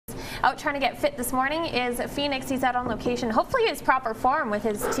out trying to get fit this morning is Phoenix. He's out on location. Hopefully his proper form with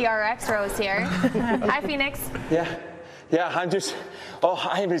his TRX rows here. Hi, Phoenix. Yeah, I'm just,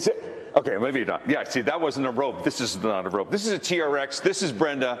 okay, maybe not. Yeah, see, that wasn't a rope. This is not a rope. This is a TRX. This is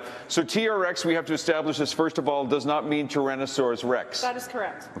Brenda. So TRX, we have to establish this, first of all, does not mean Tyrannosaurus Rex. That is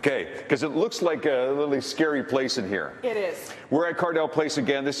correct. Okay, because it looks like a really scary place in here. It is. We're at Cardel Place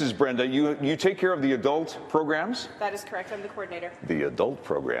again. This is Brenda. You take care of the adult programs? That is correct. I'm the coordinator. The adult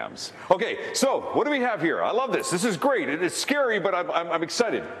programs. Okay, so what do we have here? I love this. This is great. It's scary, but I'm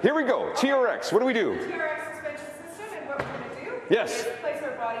excited. Here we go. TRX. What do we do? TRX suspension system, and what we're going to do Yes. is place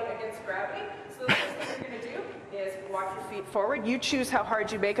our body against gravity. So the first thing we're going to do is walk your feet forward. You choose how hard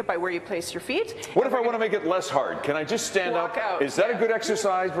you make it by where you place your feet. What if I want to make it less hard? Can I just stand walk up? out. Is that a good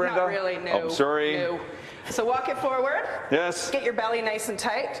exercise, Brenda? Not really, no. Oh, sorry. No. So walk it forward. Yes. Get your belly nice and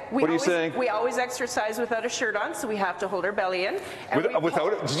tight. What are you saying? We always exercise without a shirt on, so we have to hold our belly in.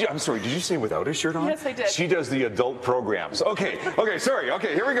 I'm sorry, did you say without a shirt on? Yes, I did. She does the adult programs. Okay, sorry.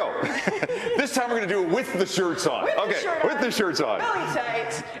 Okay, here we go. This time we're going to do it with the shirts on. With the shirts on. Belly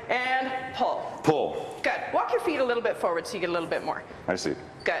tight, and pull. Pull. Good. Walk your feet a little bit forward so you get a little bit more. I see.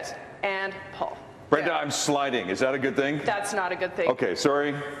 Good. And pull. Brenda, Good. I'm sliding. Is that a good thing? That's not a good thing. Okay,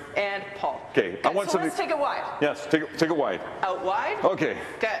 sorry. And pull. Okay, Good. I want something. Let's take it wide. Yes, take it wide. Out wide. Okay.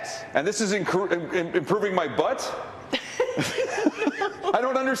 Good. And this is improving my butt? I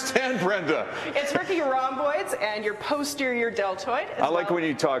don't understand, Brenda. It's working your rhomboids and your posterior deltoid. I like when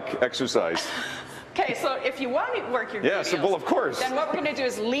you talk exercise. Okay, so if you want to work your gluteals, well, of course. Then what we're going to do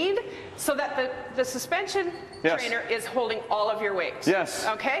is lead so that the suspension trainer is holding all of your weight. Yes.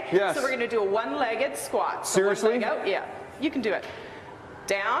 Okay? Yes. So we're going to do a one-legged squat. So Seriously? one leg out. Yeah, you can do it.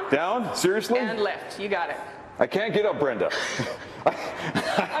 Down. Down? Seriously? And lift. You got it. I can't get up, Brenda.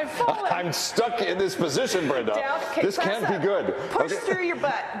 I'm falling. I'm stuck in this position, Brenda. Down. Okay, this can't be good. Push through your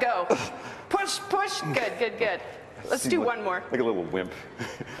butt. Go. Push, push. Good. Let's do one more. Like a little wimp.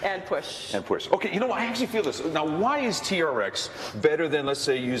 And push. And push. Okay, I actually feel this. Now, why is TRX better than, let's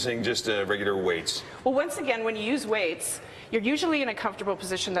say, using just regular weights? Well, once again, when you use weights, you're usually in a comfortable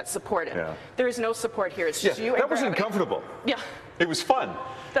position that's supported. Yeah. There is no support here. It's just you and that wasn't gravity. comfortable. Yeah. It was fun,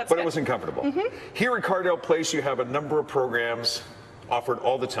 but good. it wasn't comfortable. Here at Cardel Place, you have a number of programs offered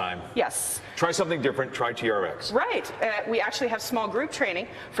all the time. Yes. Try something different, try TRX. Right. We actually have small group training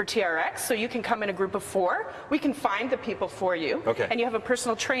for TRX, so you can come in a group of 4. We can find the people for you. Okay. And you have a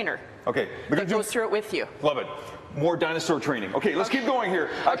personal trainer that goes through it with you. Love it. More dinosaur training. Okay, let's keep going here.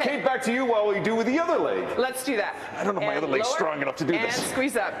 Okay. Kate, back to you while we do with the other leg. Let's do that. I don't know if my other leg's strong enough to do this. And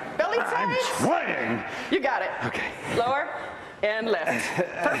squeeze up. Belly tight. I'm trying. You got it. Okay. Lower and lift.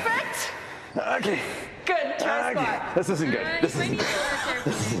 Perfect. Okay. Good. Try a squat. This isn't good. This isn't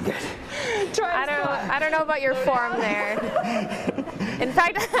good. Try a squat. I don't know about your form there. In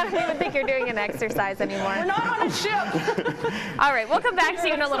fact, I don't even think you're doing an exercise anymore. We're not on a ship. All right, we'll come back to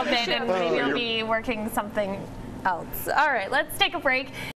you in a little bit, and maybe you'll be working something else. All right, let's take a break.